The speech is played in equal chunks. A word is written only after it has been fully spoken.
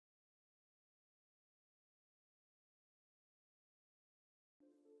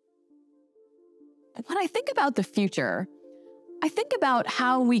When I think about the future, I think about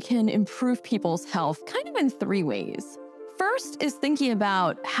how we can improve people's health kind of in three ways. First is thinking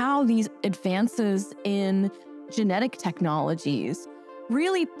about how these advances in genetic technologies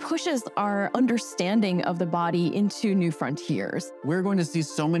really pushes our understanding of the body into new frontiers. We're going to see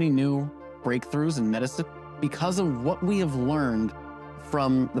so many new breakthroughs in medicine because of what we have learned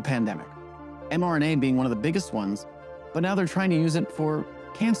from the pandemic. mRNA being one of the biggest ones, but now they're trying to use it for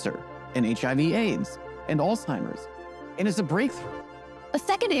cancer and HIV/AIDS and Alzheimer's. And it's a breakthrough. A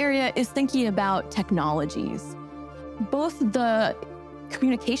second area is thinking about technologies. Both the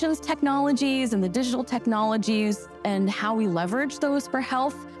communications technologies and the digital technologies and how we leverage those for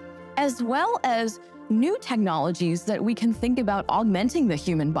health, as well as new technologies that we can think about augmenting the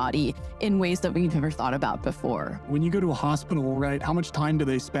human body in ways that we've never thought about before. When you go to a hospital, right, how much time do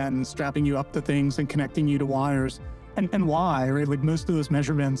they spend strapping you up to things and connecting you to wires? And why, right? Like most of those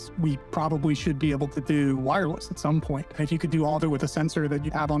measurements, we probably should be able to do wireless at some point. If you could do all of it with a sensor that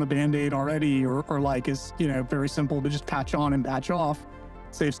you have on a Band-Aid already, or like is, very simple to just patch on and patch off,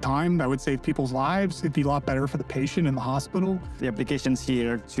 saves time, that would save people's lives. It'd be a lot better for the patient in the hospital. The applications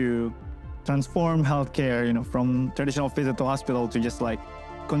here to transform healthcare, from traditional visit to hospital to just like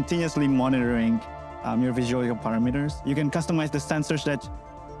continuously monitoring your visual parameters. You can customize the sensors that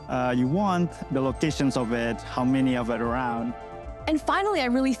you want, the locations of it, how many of it around. And finally, I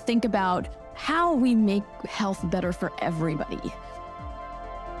really think about how we make health better for everybody.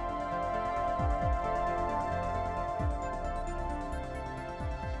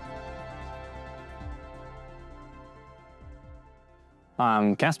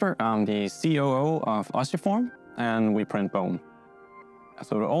 I'm Casper. I'm the COO of Osteoform, and we print bone.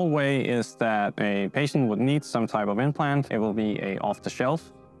 So the old way is that a patient would need some type of implant. It will be a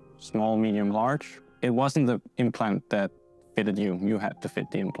off-the-shelf, small, medium, large. It wasn't the implant that fitted you. You had to fit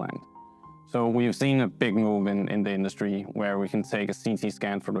the implant. So we've seen a big move in the industry where we can take a CT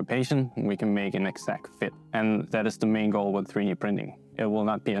scan from the patient and we can make an exact fit. And that is the main goal with 3D printing. It will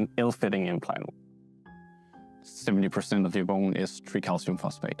not be an ill-fitting implant. 70% of your bone is tricalcium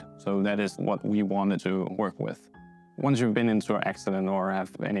phosphate. So that is what we wanted to work with. Once you've been into an accident or have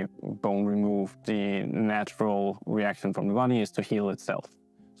any bone removed, the natural reaction from the body is to heal itself.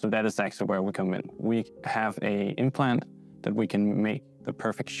 So that is actually where we come in. We have an implant that we can make the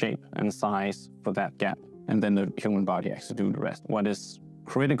perfect shape and size for that gap. And then the human body actually do the rest. What is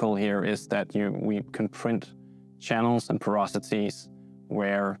critical here is that we can print channels and porosities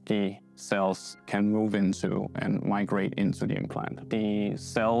where the cells can move into and migrate into the implant. The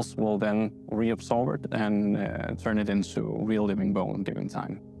cells will then reabsorb it and turn it into real living bone during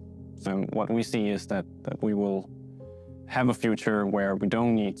time. So what we see is that we will have a future where we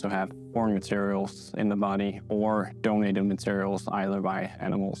don't need to have foreign materials in the body or donated materials either by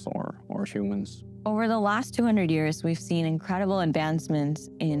animals or humans. Over the last 200 years, we've seen incredible advancements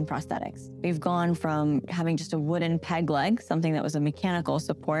in prosthetics. We've gone from having just a wooden peg leg, something that was a mechanical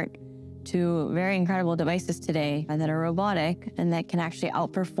support, to very incredible devices today that are robotic and that can actually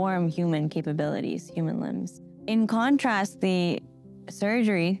outperform human capabilities, human limbs. In contrast, the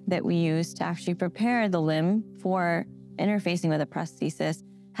surgery that we use to actually prepare the limb for interfacing with a prosthesis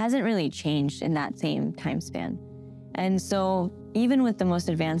hasn't really changed in that same time span. And so even with the most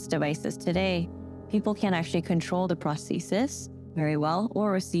advanced devices today, people can actually control the prosthesis very well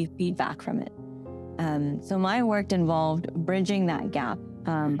or receive feedback from it. So my work involved bridging that gap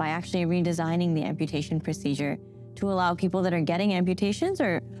by actually redesigning the amputation procedure to allow people that are getting amputations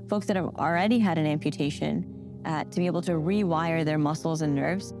or folks that have already had an amputation to be able to rewire their muscles and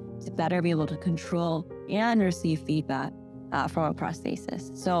nerves to better be able to control and receive feedback from a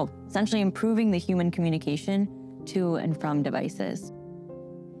prosthesis. So essentially improving the human communication to and from devices.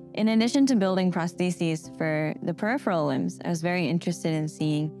 In addition to building prostheses for the peripheral limbs, I was very interested in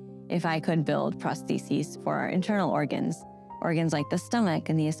seeing if I could build prostheses for our internal organs like the stomach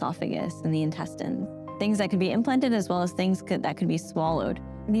and the esophagus and the intestines, things that could be implanted as well as things that could be swallowed.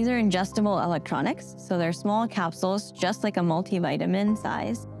 These are ingestible electronics, so they're small capsules, just like a multivitamin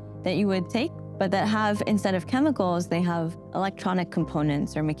size, that you would take, but that have, instead of chemicals, they have electronic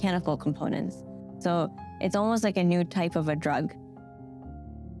components or mechanical components. So it's almost like a new type of a drug.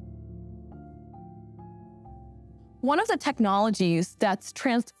 One of the technologies that's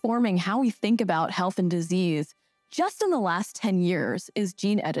transforming how we think about health and disease just in the last 10 years is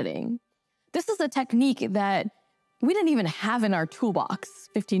gene editing. This is a technique that we didn't even have in our toolbox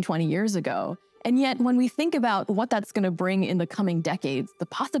 15, 20 years ago. And yet, when we think about what that's going to bring in the coming decades, the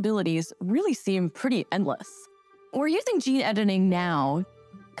possibilities really seem pretty endless. We're using gene editing now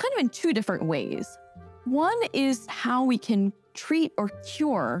kind of in two different ways. One is how we can treat or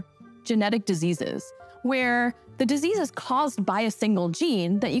cure genetic diseases, where the disease is caused by a single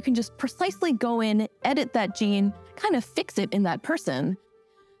gene that you can just precisely go in, edit that gene, kind of fix it in that person.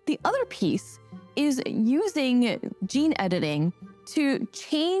 The other piece is using gene editing to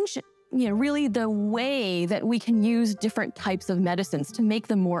change, really the way that we can use different types of medicines to make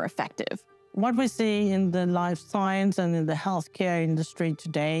them more effective. What we see in the life science and in the healthcare industry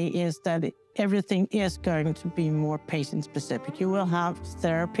today is that everything is going to be more patient-specific. You will have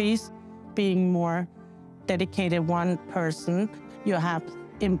therapies being more dedicated one person. You have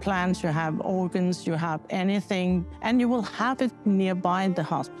implants, you have organs, you have anything, and you will have it nearby the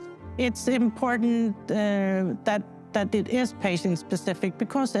hospital. It's important that it is patient-specific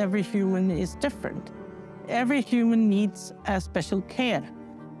because every human is different. Every human needs a special care.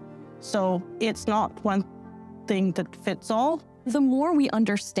 So it's not one thing that fits all. The more we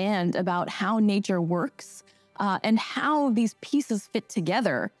understand about how nature works and how these pieces fit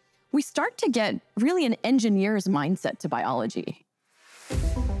together, we start to get really an engineer's mindset to biology.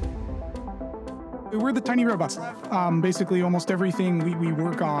 We're the tiny robots. Basically, almost everything we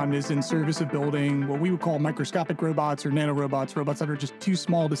work on is in service of building what we would call microscopic robots or nano-robots, robots that are just too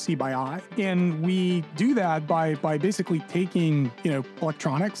small to see by eye. And we do that by basically taking,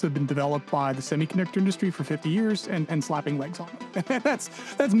 electronics that have been developed by the semiconductor industry for 50 years and slapping legs on them. that's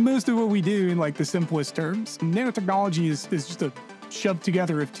most of what we do in like the simplest terms. Nanotechnology is just a shoved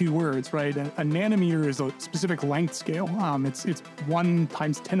together of two words, right? A nanometer is a specific length scale. It's 1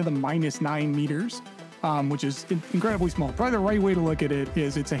 × 10⁻⁹ meters, which is incredibly small. Probably the right way to look at it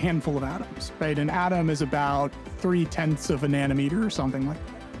is it's a handful of atoms, right? An atom is about 0.3 of a nanometer or something like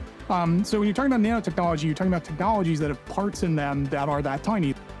that. So when you're talking about nanotechnology, you're talking about technologies that have parts in them that are that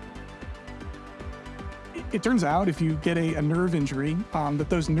tiny. It turns out if you get a nerve injury, that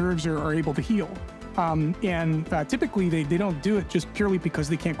those nerves are able to heal. Typically they don't do it just purely because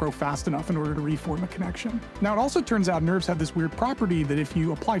they can't grow fast enough in order to reform a connection. Now, it also turns out nerves have this weird property that if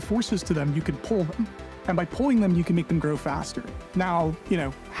you apply forces to them, you can pull them. And by pulling them, you can make them grow faster. Now,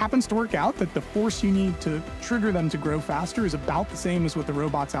 happens to work out that the force you need to trigger them to grow faster is about the same as what the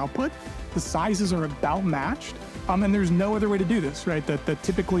robot's output. The sizes are about matched. And there's no other way to do this, right? That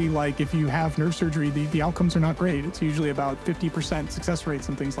typically, like if you have nerve surgery, the outcomes are not great. It's usually about 50% success rates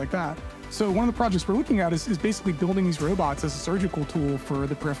and things like that. So one of the projects we're looking at is basically building these robots as a surgical tool for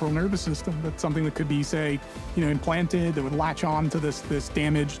the peripheral nervous system. That's something that could be, say, implanted, that would latch on to this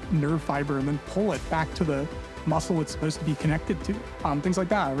damaged nerve fiber and then pull it back to the muscle it's supposed to be connected to. Things like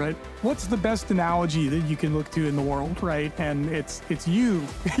that, right? What's the best analogy that you can look to in the world, right? And it's you.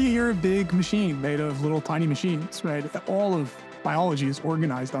 You're a big machine made of little tiny machines, right? All of biology is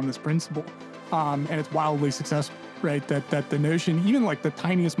organized on this principle. And it's wildly successful, right? That the notion, even like the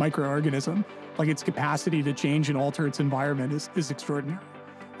tiniest microorganism, like its capacity to change and alter its environment is extraordinary.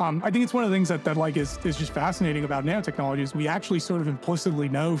 I think it's one of the things that is just fascinating about nanotechnology is we actually sort of implicitly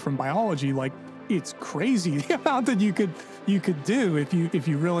know from biology, like it's crazy the amount that you could do if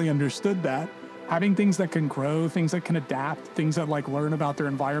you really understood that. Having things that can grow, things that can adapt, things that learn about their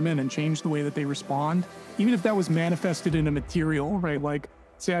environment and change the way that they respond, even if that was manifested in a material, right? Like,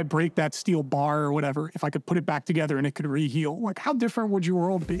 say I break that steel bar or whatever, if I could put it back together and it could re-heal, how different would your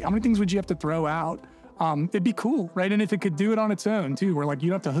world be? How many things would you have to throw out? It'd be cool, right? And if it could do it on its own too, where you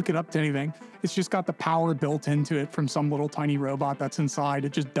don't have to hook it up to anything, it's just got the power built into it from some little tiny robot that's inside.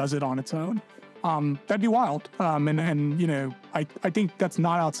 It just does it on its own. That'd be wild. I think that's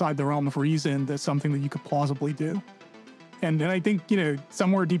not outside the realm of reason. That's something that you could plausibly do. And I think,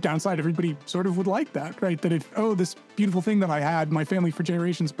 somewhere deep down inside, everybody sort of would like that, right? That if, this beautiful thing that I had, my family for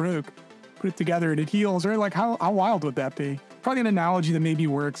generations broke, put it together and it heals, right? How wild would that be? Probably an analogy that maybe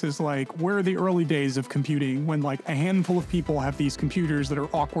works is where are the early days of computing when a handful of people have these computers that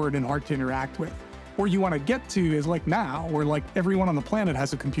are awkward and hard to interact with. Where you want to get to is now, where everyone on the planet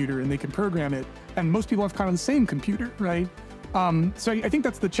has a computer and they can program it, and most people have kind of the same computer, right? So I think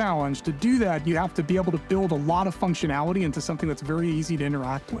that's the challenge. To do that, you have to be able to build a lot of functionality into something that's very easy to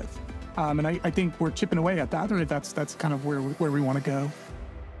interact with. And I think we're chipping away at that, right? That's kind of where we want to go.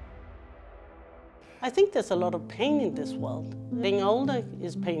 I think there's a lot of pain in this world. Being older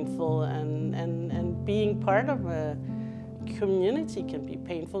is painful, and being part of a community can be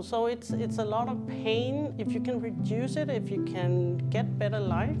painful. So it's a lot of pain. If you can reduce it, if you can get better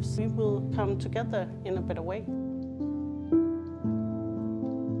lives, we will come together in a better way.